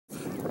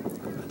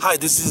Hi,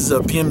 this is a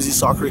PMZ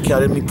Soccer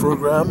Academy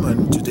program,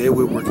 and today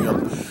we're working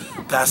on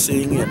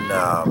passing and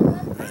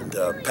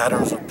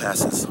patterns of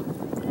passes.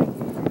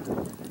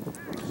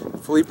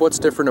 Philippe, what's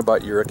different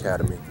about your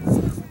academy?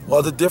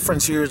 Well, the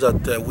difference here is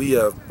that we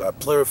are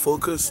player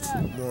focused,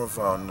 more of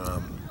on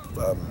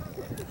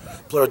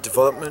player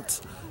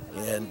development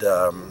and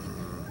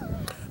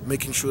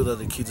making sure that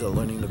the kids are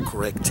learning the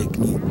correct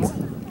technique.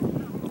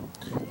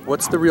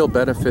 What's the real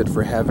benefit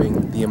for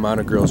having the amount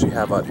of girls you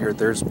have out here?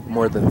 There's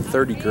more than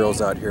 30 girls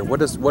out here. What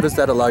does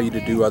that allow you to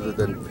do other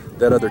than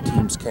that other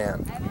teams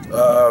can?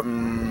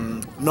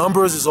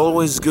 Numbers is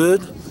always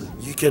good.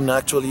 You can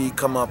actually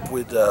come up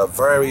with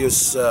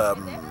various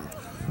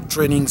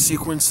training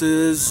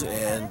sequences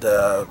and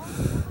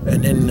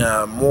then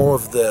more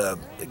of the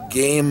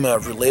game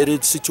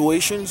related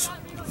situations.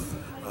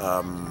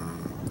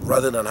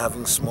 Rather than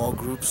having small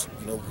groups,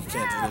 we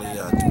can't really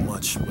do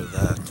much with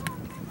that.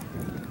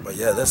 But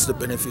yeah, that's the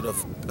benefit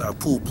of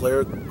pool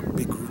player,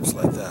 big groups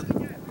like that.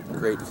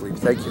 Great, Philippe.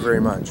 Thank you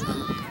very much.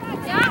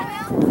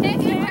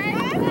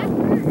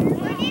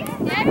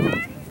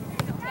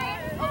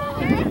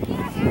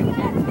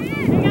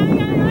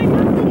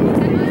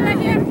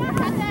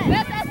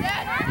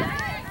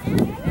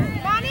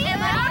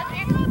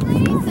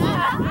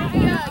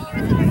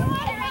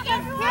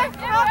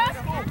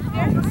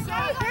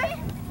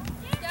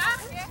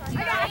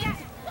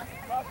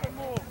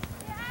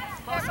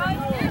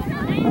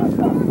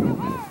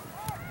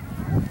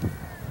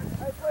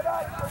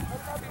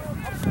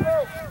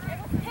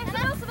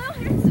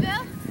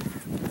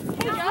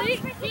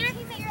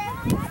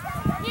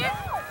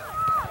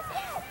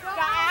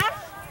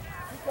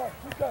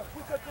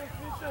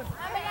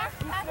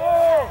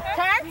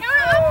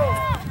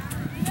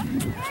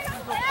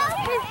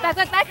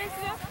 Back.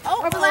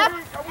 Overlap. Go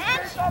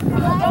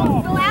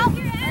out. I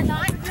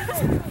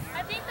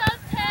think that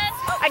was 10.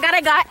 I got.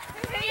 That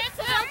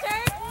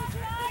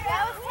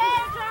was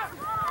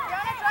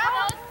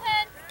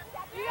 10.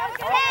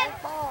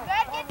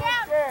 Good, get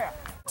down.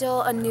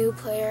 Still a new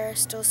player,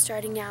 still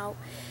starting out.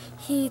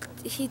 He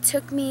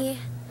took me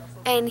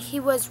and he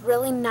was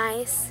really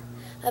nice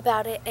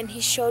about it, and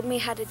he showed me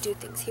how to do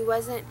things. He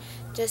wasn't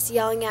just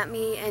yelling at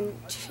me and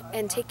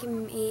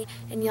taking me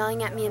and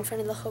yelling at me in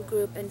front of the whole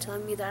group and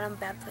telling me that I'm a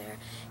bad player.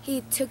 He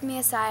took me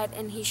aside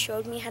and he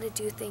showed me how to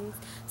do things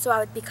so I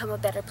would become a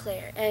better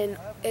player, and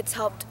it's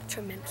helped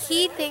tremendously.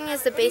 Key thing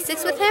is the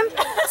basics with him,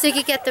 so you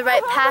could get the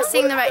right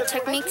passing, the right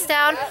techniques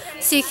down,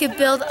 so you could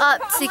build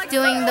up to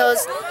doing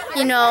those,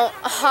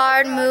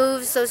 hard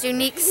moves, those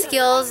unique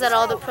skills that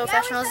all the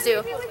professionals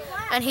do.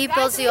 And he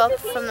builds you up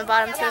from the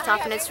bottom to the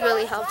top, and it's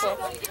really helpful.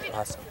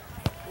 Awesome.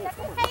 Put it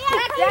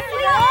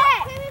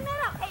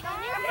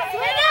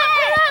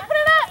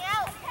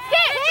up.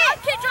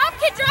 Kid, drop.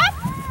 Kid.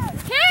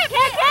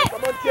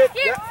 Come on, kid.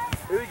 Yeah,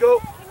 here we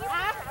go.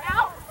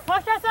 Out.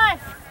 Watch that side.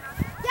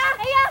 Yeah.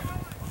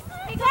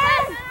 Hey, go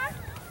ahead.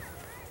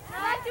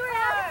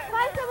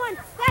 Find someone.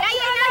 Yeah.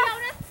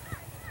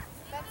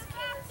 That's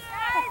cute.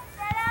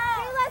 Spread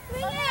out. Let's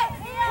swing it.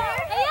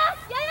 Hey, yeah.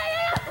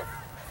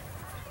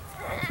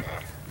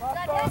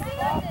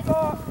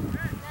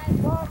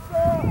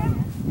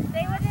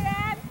 Stay with it,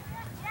 Ab.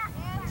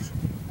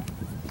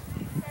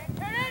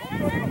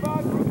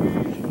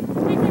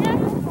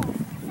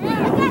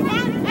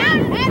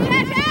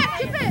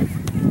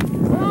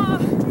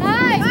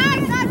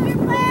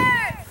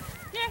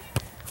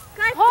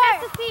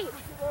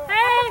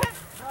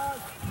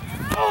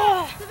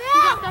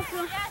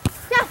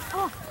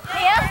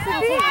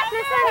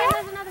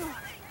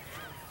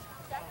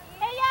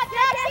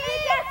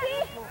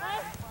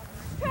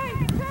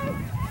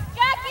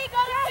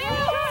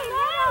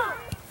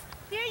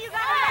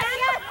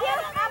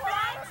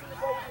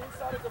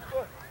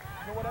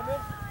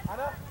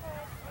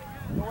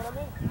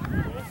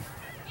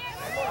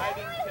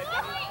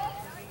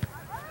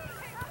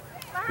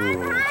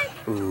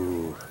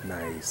 Ooh,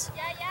 nice.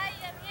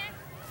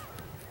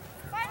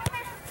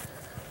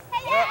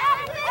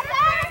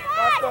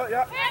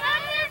 Yeah.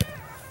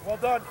 Well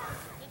done.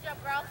 Good job,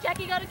 girl.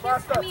 Jackie, go to keep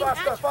Faster. You got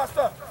it now?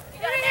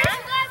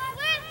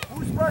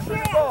 Who's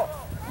pressuring the ball?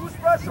 Who's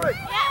pressuring?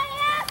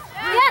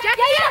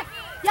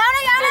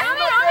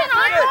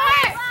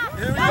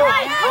 Here we go.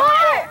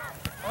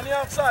 On the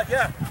outside,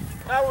 yeah.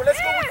 Now let's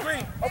go with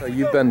green. So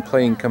you've been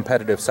playing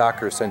competitive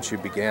soccer since you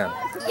began.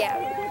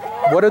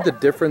 Yeah. What are the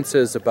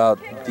differences about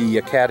the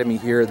academy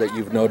here that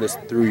you've noticed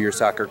through your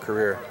soccer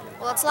career?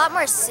 Well, it's a lot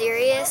more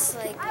serious.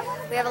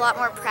 We have a lot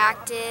more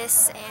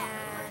practice,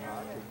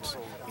 and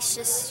it's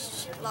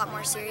just a lot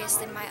more serious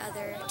than my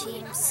other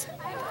teams.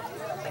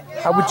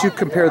 How would you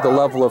compare the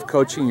level of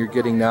coaching you're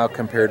getting now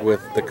compared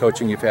with the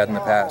coaching you've had in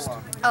the past?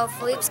 Oh,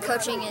 Philippe's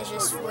coaching is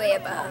just way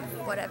above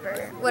what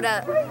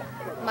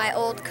my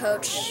old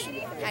coach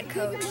had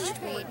coached.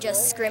 We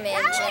just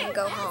scrimmage and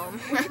go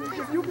home.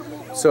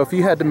 So if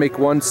you had to make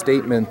one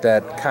statement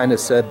that kind of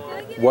said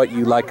what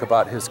you like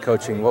about his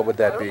coaching, what would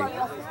that be?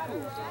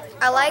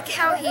 I like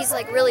how he's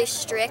really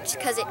strict,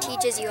 because it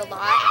teaches you a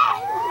lot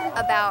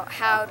about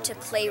how to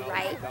play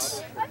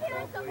right.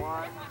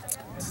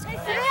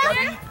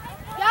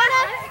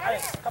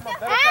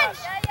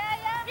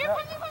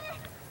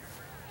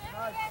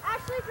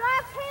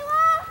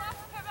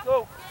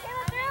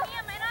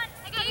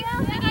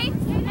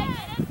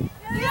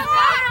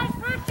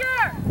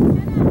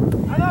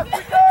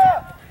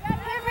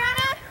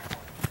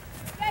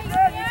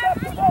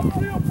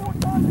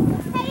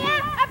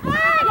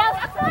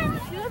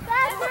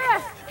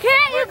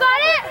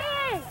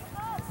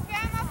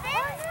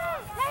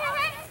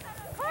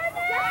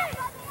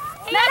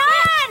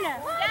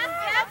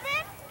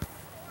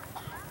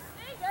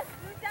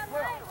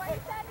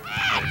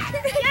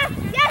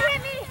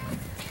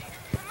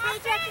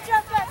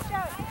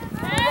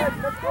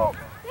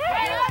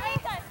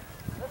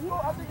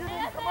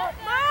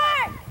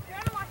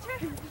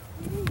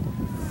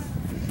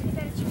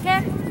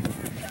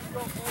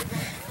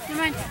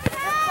 on.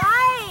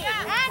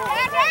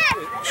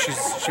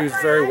 She was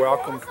very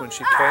welcomed when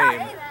she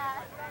came,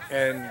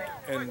 and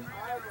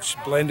she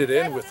blended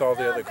in with all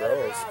the other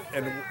girls.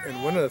 And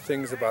one of the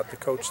things about the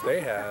coach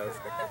they have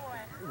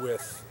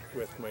with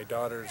my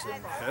daughters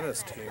and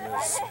Hannah's team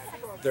is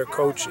their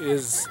coach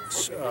is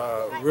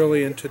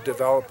really into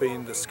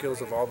developing the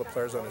skills of all the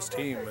players on his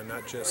team, and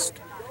not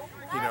just,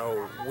 you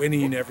know,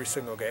 winning every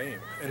single game,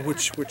 and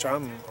which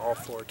I'm all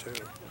for too.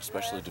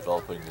 Especially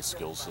developing the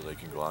skills so they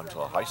can go on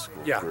to a high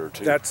school career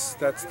too. That's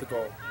the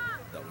goal.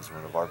 That was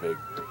one of our big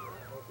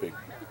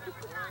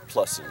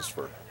pluses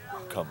for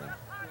coming.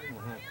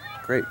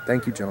 Great,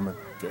 thank you, gentlemen.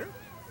 Okay.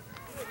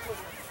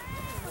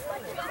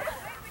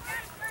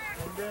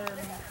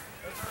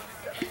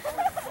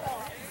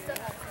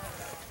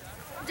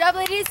 Good job,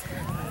 ladies.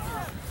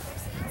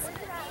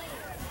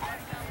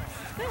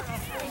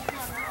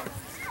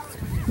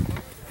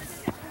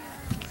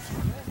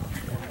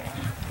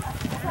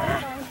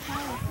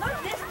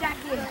 Not this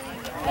jacket.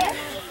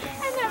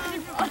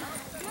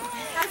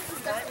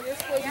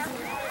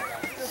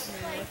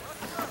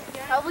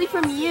 Probably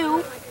from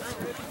you.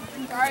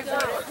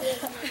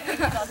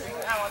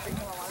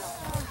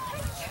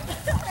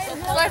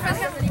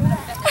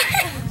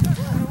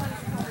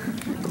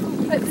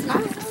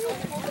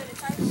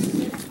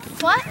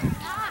 What?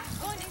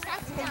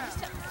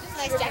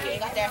 Nice jacket you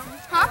got there.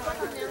 Huh?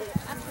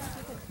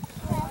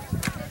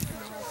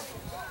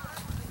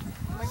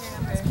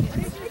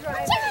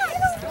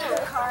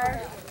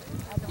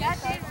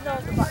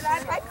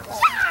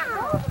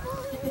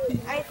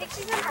 I think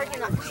she's in the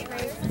parking lot.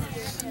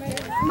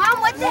 Mom,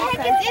 what the heck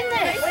is in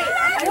there?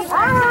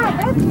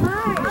 That's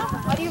mine.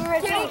 What do you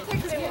want to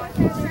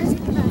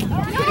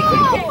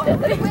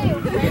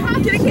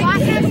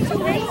Black has too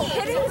many.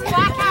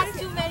 Black has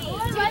too many.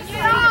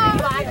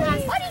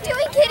 What are you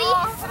doing, Kitty?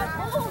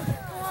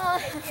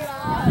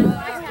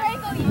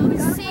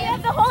 See,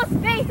 the whole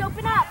space,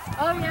 open up.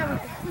 Oh, yeah.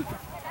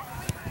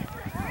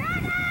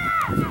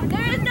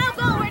 There is no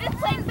goal. We're just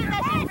playing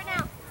possession for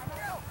now.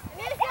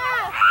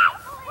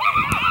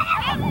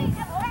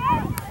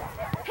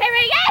 Hey,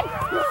 Reagan!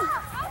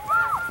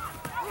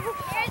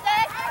 Here's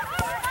it.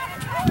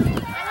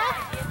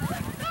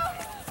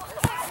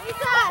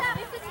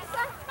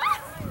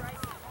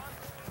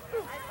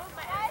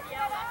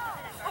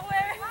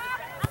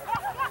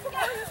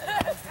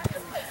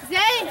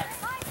 Zane!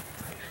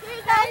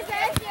 Here's that.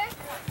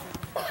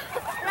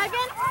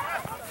 Reagan?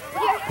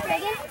 Here,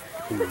 Reagan.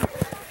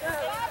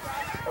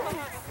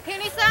 Hey,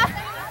 Nisa?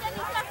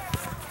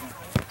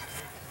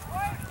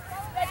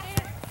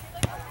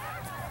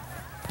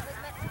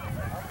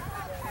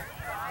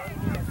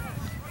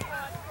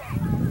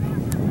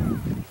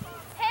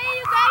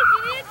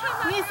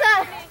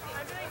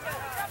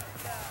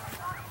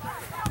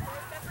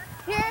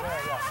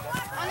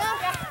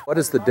 What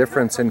is the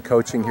difference in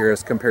coaching here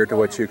as compared to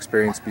what you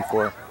experienced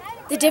before?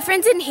 The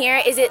difference in here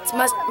is it's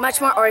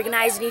much more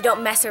organized and you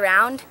don't mess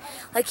around.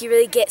 Like, you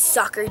really get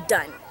soccer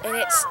done. And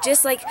it's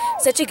just like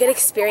such a good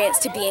experience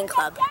to be in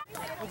club.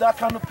 With that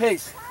kind of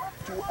pace,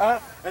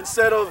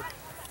 instead of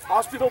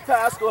hospital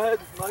pass, go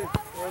ahead,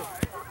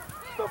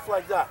 stuff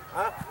like that.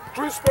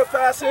 Crisper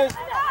passes,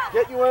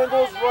 get your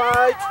angles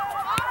right,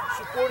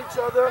 support each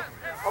other,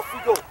 off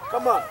we go.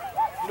 Come on.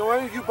 You know,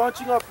 any of you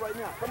bunching up right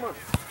now. Come on.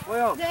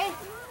 Play on.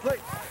 Play.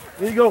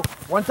 There you go.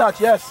 One touch,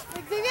 yes.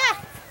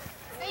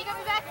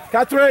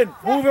 Catherine,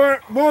 move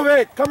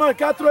it. Come on,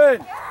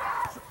 Catherine.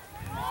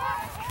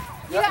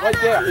 Yeah, right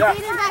there, yeah.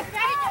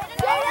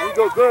 There you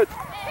go, good.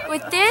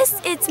 With this,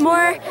 it's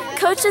more,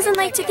 coach doesn't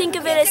like to think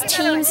of it as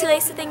teams, he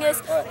likes to think of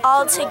us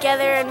all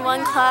together in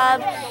one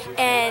club,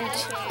 and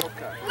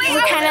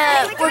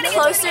we're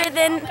closer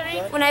than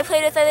when I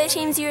played with other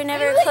teams. You were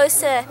never close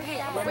to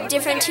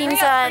different teams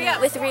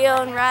with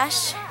Rio and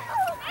Rush.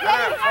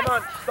 Yeah, come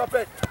on, stop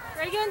it.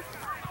 Reagan?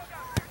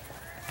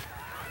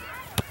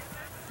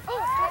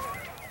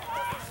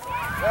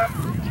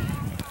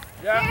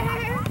 Yeah.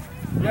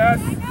 Yes.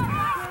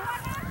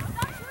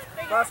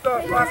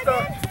 Faster, faster.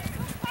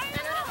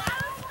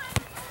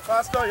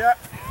 Faster, yeah.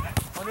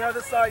 On the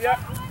other side, yeah.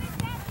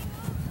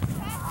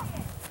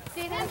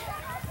 Steven?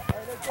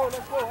 Let's go,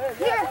 let's go. Hey,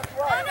 yeah, that's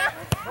right.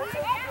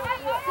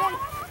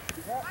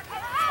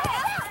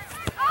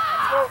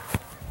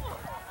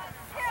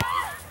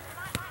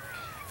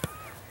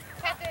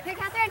 Here,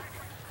 Catherine.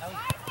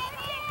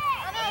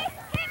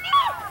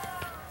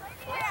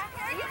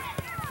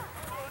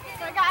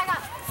 I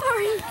got.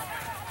 Sorry.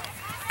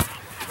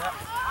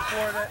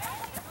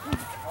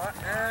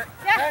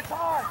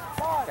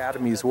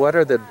 Academies, what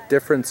are the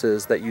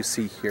differences that you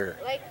see here?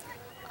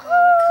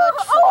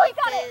 Coach Philippe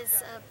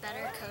is a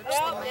better coach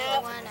than my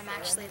other one. I'm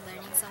actually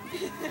learning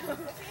something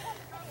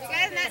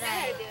that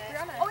I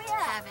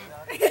haven't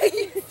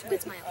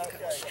with my old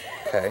coach.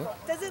 Okay.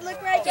 Does it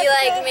look right? He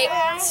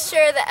makes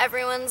sure that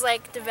everyone's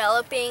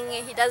developing.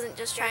 He doesn't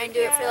just try and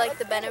do it for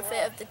the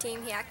benefit of the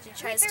team. He actually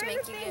tries to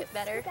make you get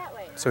better.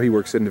 So he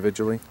works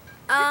individually?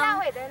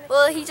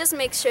 Well, he just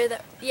makes sure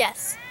that,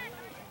 yes.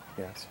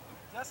 Yes.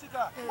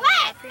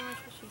 Pretty much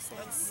what she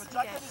says. You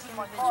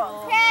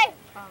get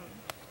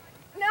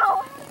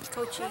individual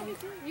coaching.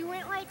 You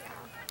went like.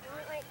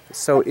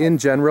 So in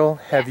general,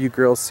 have you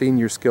girls seen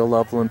your skill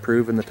level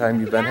improve in the time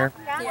you've been here?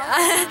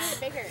 Yeah.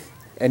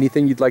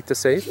 Anything you'd like to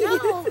say?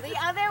 No, the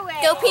other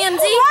way. Go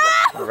PMZ!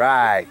 All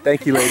right.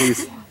 Thank you,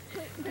 ladies.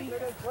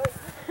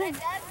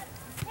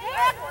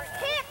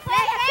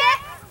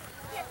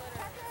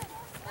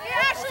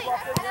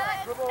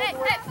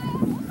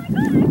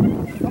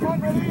 Come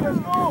on, ready? Let's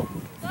go.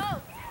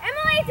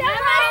 Emily, down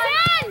my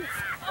son!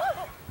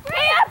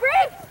 Hey,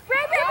 break!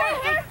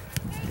 Here!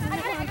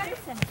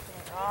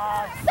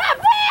 Stop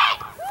it!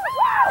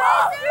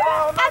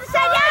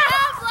 Upside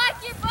down! Block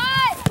your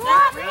butt!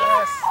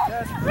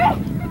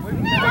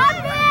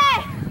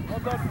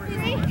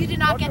 You did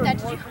not get that,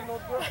 did you?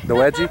 The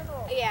wedgie?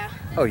 Yeah.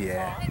 Oh,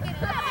 yeah.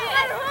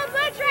 That whole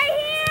bunch right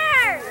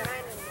here!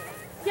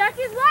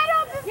 Jackie's wide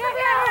open for you!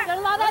 Don't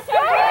allow that to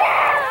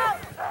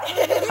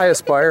Hi,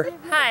 Aspire.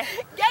 Hi.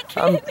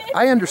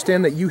 I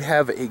understand that you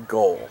have a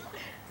goal.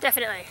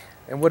 Definitely.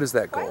 And what is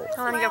that goal?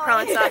 I want to go pro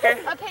in soccer.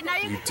 Okay, now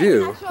You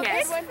do?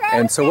 Yes.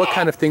 And so what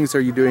kind of things are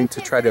you doing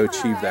to try to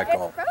achieve that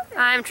goal?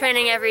 I'm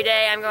training every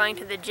day. I'm going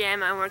to the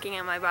gym. I'm working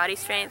on my body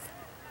strength.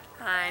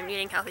 I'm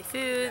eating healthy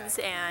foods,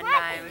 and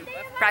I'm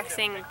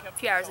practicing a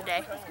few hours a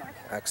day.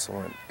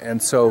 Excellent.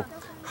 And so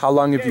how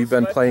long have you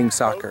been playing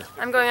soccer?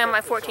 I'm going on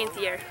my 14th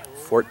year.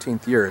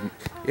 14th year. And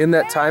in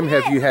that time,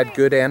 have you had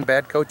good and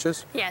bad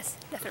coaches? Yes,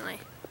 definitely.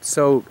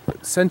 So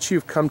since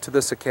you've come to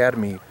this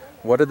academy,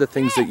 what are the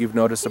things that you've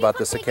noticed about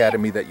this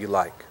academy that you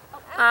like?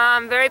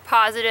 Very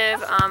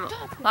positive, a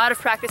lot of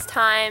practice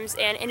times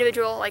and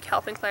individual, like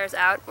helping players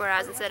out,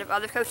 whereas instead of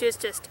other coaches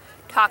just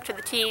talk to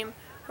the team,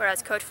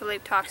 whereas Coach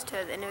Philippe talks to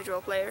the individual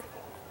player.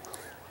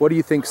 What do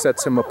you think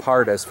sets him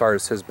apart as far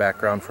as his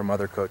background from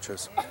other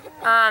coaches?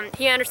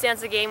 He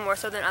understands the game more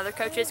so than other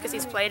coaches because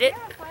he's played it.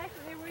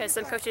 Because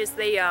some coaches,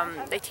 they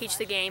teach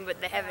the game,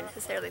 but they haven't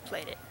necessarily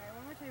played it.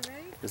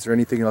 Is there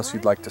anything else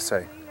you'd like to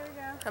say?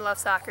 I love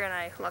soccer and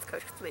I love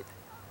Coach Philippe.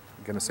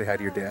 You gonna say hi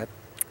to your dad?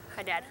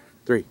 Hi, Dad.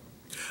 3.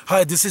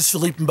 Hi, this is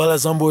Philippe and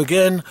Zambo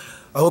again.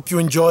 I hope you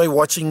enjoy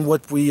watching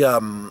what we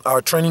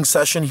our training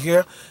session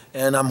here,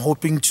 and I'm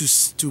hoping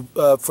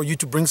for you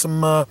to bring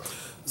some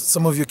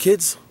of your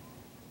kids.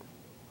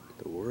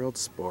 The world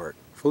sport.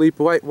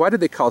 Philippe, why do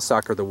they call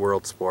soccer the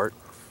world sport?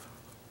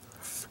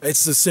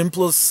 It's the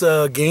simplest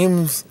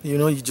game. You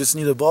know, you just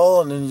need a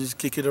ball and then you just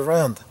kick it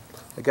around.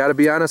 I gotta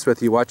be honest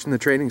with you, watching the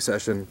training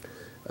session,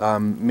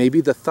 maybe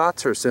the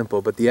thoughts are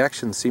simple, but the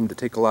actions seem to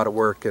take a lot of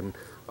work. And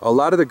a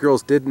lot of the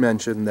girls did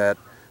mention that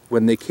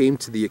when they came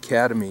to the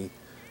academy,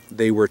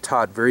 they were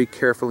taught very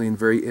carefully and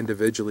very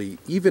individually,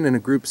 even in a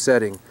group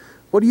setting.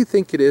 What do you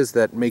think it is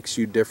that makes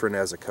you different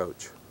as a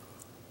coach?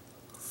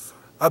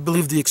 I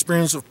believe the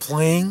experience of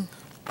playing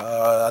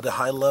at a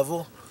high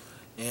level,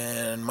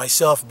 and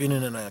myself being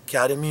in an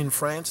academy in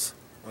France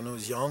when I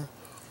was young,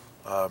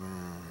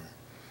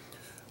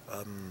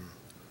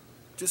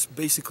 just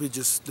basically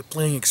just the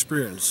playing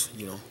experience,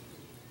 you know.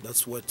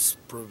 That's what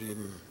probably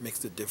makes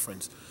the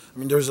difference. I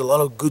mean, there's a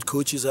lot of good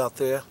coaches out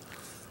there.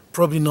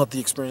 Probably not the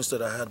experience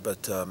that I had,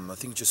 but I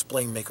think just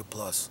playing make a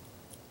plus.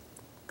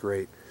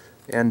 Great.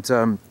 And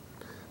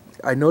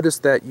I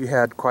noticed that you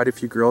had quite a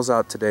few girls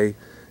out today.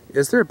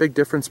 Is there a big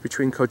difference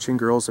between coaching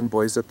girls and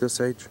boys at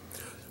this age?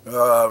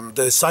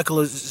 The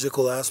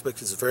psychological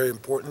aspect is very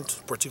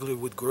important, particularly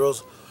with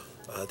girls.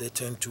 They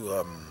tend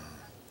to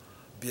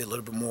be a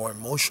little bit more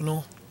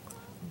emotional,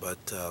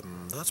 but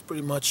that's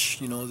pretty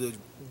much, you know,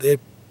 they're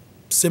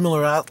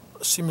similar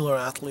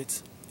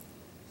athletes.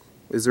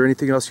 Is there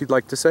anything else you'd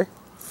like to say?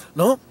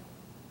 No. All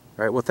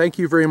right, well, thank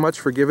you very much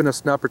for giving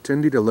us an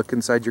opportunity to look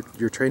inside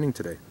your training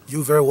today.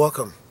 You're very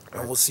welcome,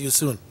 and we'll see you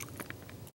soon.